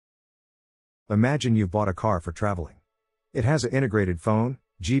Imagine you've bought a car for traveling. It has an integrated phone,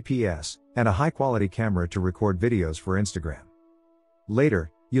 GPS, and a high-quality camera to record videos for Instagram.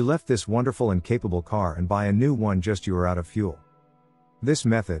 Later, you left this wonderful and capable car and buy a new one just you are out of fuel. This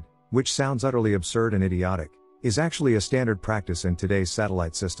method, which sounds utterly absurd and idiotic, is actually a standard practice in today's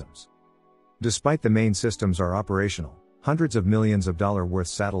satellite systems. Despite the main systems are operational, hundreds of millions of dollars worth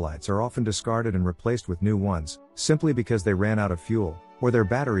satellites are often discarded and replaced with new ones, simply because they ran out of fuel, or their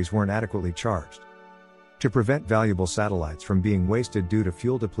batteries weren't adequately charged. To prevent valuable satellites from being wasted due to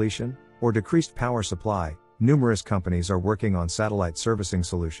fuel depletion, or decreased power supply, numerous companies are working on satellite servicing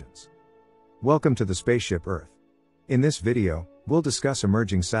solutions. Welcome to the Spaceship Earth. In this video, we'll discuss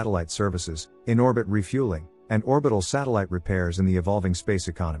emerging satellite services, in-orbit refueling, and orbital satellite repairs in the evolving space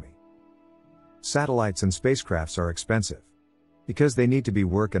economy. Satellites and spacecrafts are expensive. Because they need to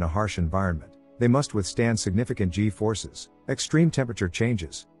work in a harsh environment, they must withstand significant G-forces, extreme temperature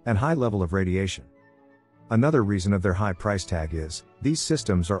changes, and high level of radiation. Another reason of their high price tag is, these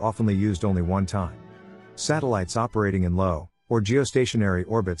systems are often used only one time. Satellites operating in low, or geostationary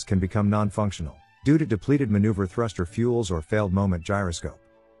orbits can become non-functional, due to depleted maneuver thruster fuels or failed moment gyroscope.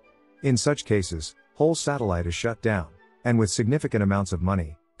 In such cases, whole satellite is shut down, and with significant amounts of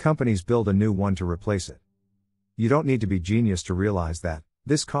money, companies build a new one to replace it. You don't need to be genius to realize that,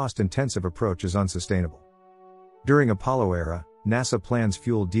 this cost-intensive approach is unsustainable. During Apollo era, NASA plans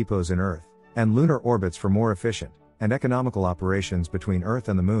fuel depots in Earth and lunar orbits for more efficient and economical operations between Earth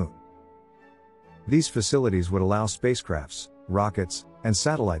and the Moon. These facilities would allow spacecrafts, rockets, and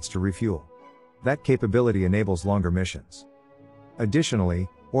satellites to refuel. That capability enables longer missions. Additionally,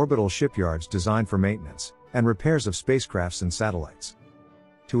 orbital shipyards designed for maintenance and repairs of spacecrafts and satellites.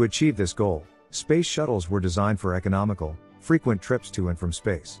 To achieve this goal, space shuttles were designed for economical, frequent trips to and from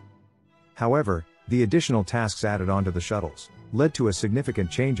space. However, the additional tasks added onto the shuttles led to significant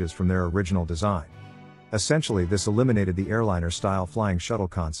changes from their original design. Essentially, this eliminated the airliner-style flying shuttle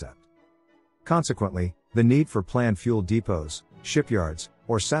concept. Consequently, the need for planned fuel depots, shipyards,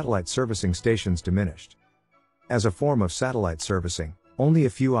 or satellite servicing stations diminished. As a form of satellite servicing, only a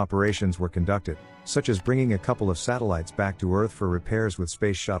few operations were conducted, such as bringing a couple of satellites back to Earth for repairs with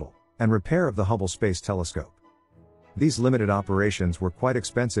Space Shuttle, and repair of the Hubble Space Telescope. These limited operations were quite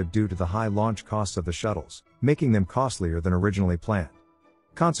expensive due to the high launch costs of the shuttles, making them costlier than originally planned.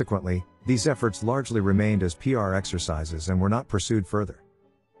 Consequently, these efforts largely remained as PR exercises and were not pursued further.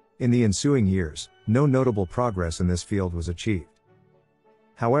 In the ensuing years, no notable progress in this field was achieved.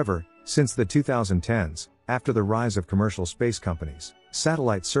 However, since the 2010s, after the rise of commercial space companies,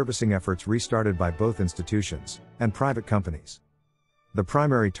 satellite servicing efforts restarted by both institutions and private companies. The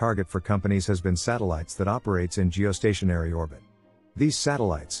primary target for companies has been satellites that operates in geostationary orbit. These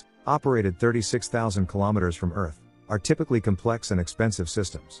satellites, operated 36,000 kilometers from Earth, are typically complex and expensive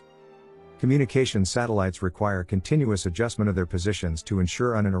systems. Communication satellites require continuous adjustment of their positions to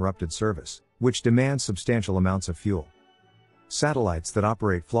ensure uninterrupted service, which demands substantial amounts of fuel. Satellites that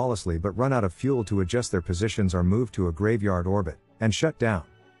operate flawlessly but run out of fuel to adjust their positions are moved to a graveyard orbit and shut down.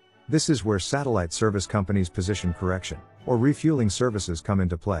 This is where satellite service companies' position correction or refueling services come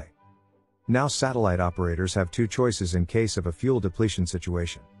into play. Now satellite operators have two choices in case of a fuel depletion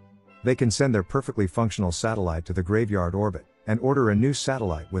situation. They can send their perfectly functional satellite to the graveyard orbit and order a new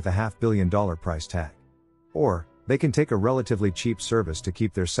satellite with a $500 million price tag. Or, they can take a relatively cheap service to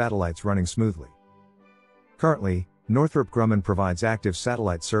keep their satellites running smoothly. Currently, Northrop Grumman provides active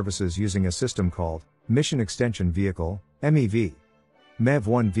satellite services using a system called Mission Extension Vehicle, MEV.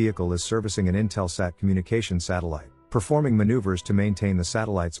 MEV-1 vehicle is servicing an Intelsat communication satellite, performing maneuvers to maintain the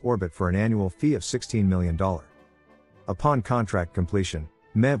satellite's orbit for an annual fee of $16 million. Upon contract completion,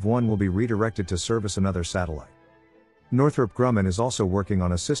 MEV-1 will be redirected to service another satellite. Northrop Grumman is also working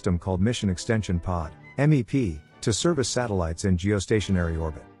on a system called Mission Extension Pod, MEP, to service satellites in geostationary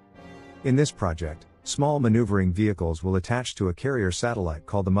orbit. In this project, small maneuvering vehicles will attach to a carrier satellite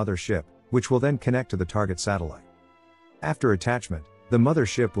called the mothership, which will then connect to the target satellite. After attachment, the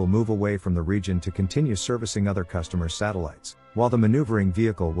mothership will move away from the region to continue servicing other customers' satellites, while the maneuvering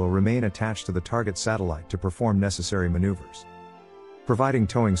vehicle will remain attached to the target satellite to perform necessary maneuvers. Providing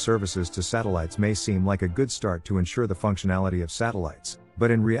towing services to satellites may seem like a good start to ensure the functionality of satellites, but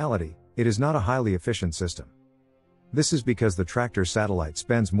in reality, it is not a highly efficient system. This is because the tractor satellite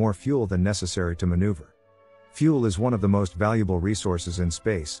spends more fuel than necessary to maneuver. Fuel is one of the most valuable resources in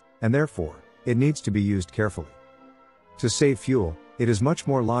space, and therefore, it needs to be used carefully. To save fuel, it is much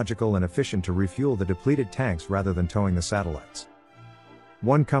more logical and efficient to refuel the depleted tanks rather than towing the satellites.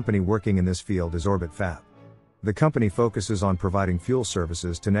 One company working in this field is OrbitFab. The company focuses on providing fuel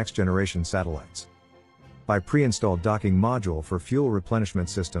services to next-generation satellites. by pre-installed docking module for fuel replenishment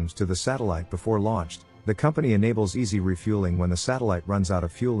systems to the satellite before launched. The company enables easy refueling when the satellite runs out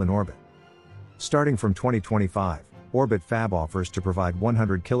of fuel in orbit. Starting from 2025, OrbitFab offers to provide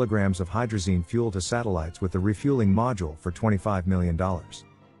 100 kilograms of hydrazine fuel to satellites with the refueling module for $25 million.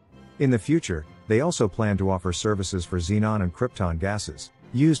 In the future, they also plan to offer services for xenon and krypton gases,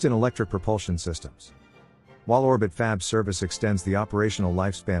 used in electric propulsion systems. While OrbitFab's service extends the operational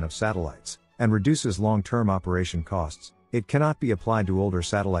lifespan of satellites and reduces long-term operation costs, it cannot be applied to older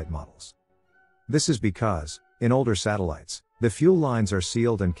satellite models. This is because, in older satellites, the fuel lines are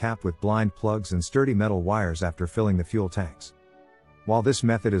sealed and capped with blind plugs and sturdy metal wires after filling the fuel tanks. While this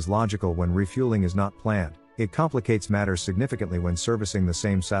method is logical when refueling is not planned, it complicates matters significantly when servicing the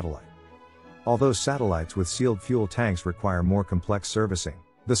same satellite. Although satellites with sealed fuel tanks require more complex servicing,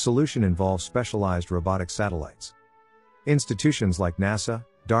 the solution involves specialized robotic satellites. Institutions like NASA,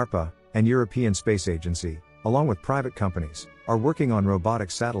 DARPA, and European Space Agency, along with private companies, are working on robotic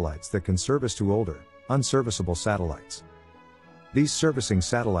satellites that can service to older, unserviceable satellites. These servicing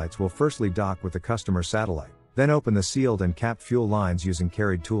satellites will firstly dock with the customer satellite, then open the sealed and capped fuel lines using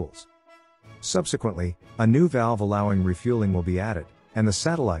carried tools. Subsequently, a new valve allowing refueling will be added, and the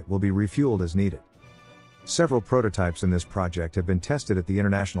satellite will be refueled as needed. Several prototypes in this project have been tested at the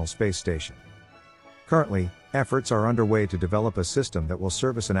International Space Station. Currently, efforts are underway to develop a system that will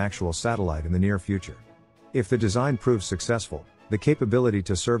service an actual satellite in the near future. If the design proves successful, the capability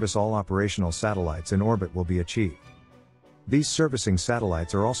to service all operational satellites in orbit will be achieved. These servicing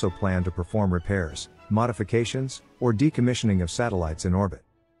satellites are also planned to perform repairs, modifications, or decommissioning of satellites in orbit.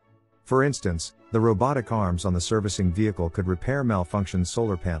 For instance, the robotic arms on the servicing vehicle could repair malfunctioned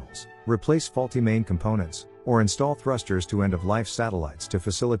solar panels, replace faulty main components, or install thrusters to end-of-life satellites to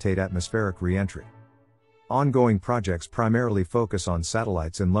facilitate atmospheric re-entry. Ongoing projects primarily focus on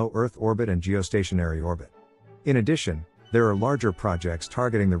satellites in low Earth orbit and geostationary orbit. In addition, there are larger projects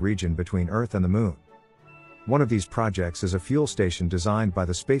targeting the region between Earth and the Moon. One of these projects is a fuel station designed by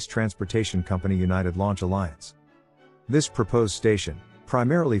the space transportation company United Launch Alliance. This proposed station,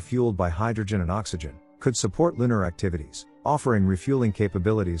 primarily fueled by hydrogen and oxygen, could support lunar activities, offering refueling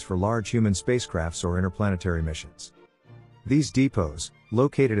capabilities for large human spacecrafts or interplanetary missions. These depots,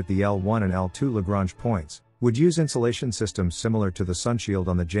 located at the L1 and L2 Lagrange points, would use insulation systems similar to the sunshield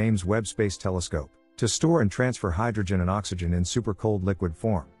on the James Webb Space Telescope, to store and transfer hydrogen and oxygen in supercold liquid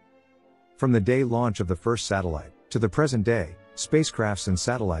form. From the day launch of the first satellite, to the present day, spacecrafts and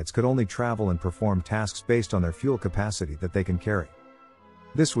satellites could only travel and perform tasks based on their fuel capacity that they can carry.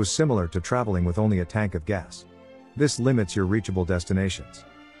 This was similar to traveling with only a tank of gas. This limits your reachable destinations.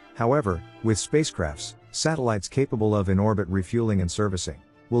 However, with spacecrafts, satellites capable of in-orbit refueling and servicing,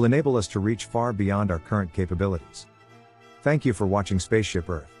 will enable us to reach far beyond our current capabilities. Thank you for watching Spaceship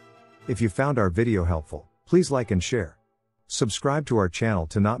Earth. If you found our video helpful, please like and share. Subscribe to our channel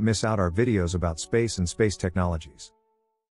to not miss out our videos about space and space technologies.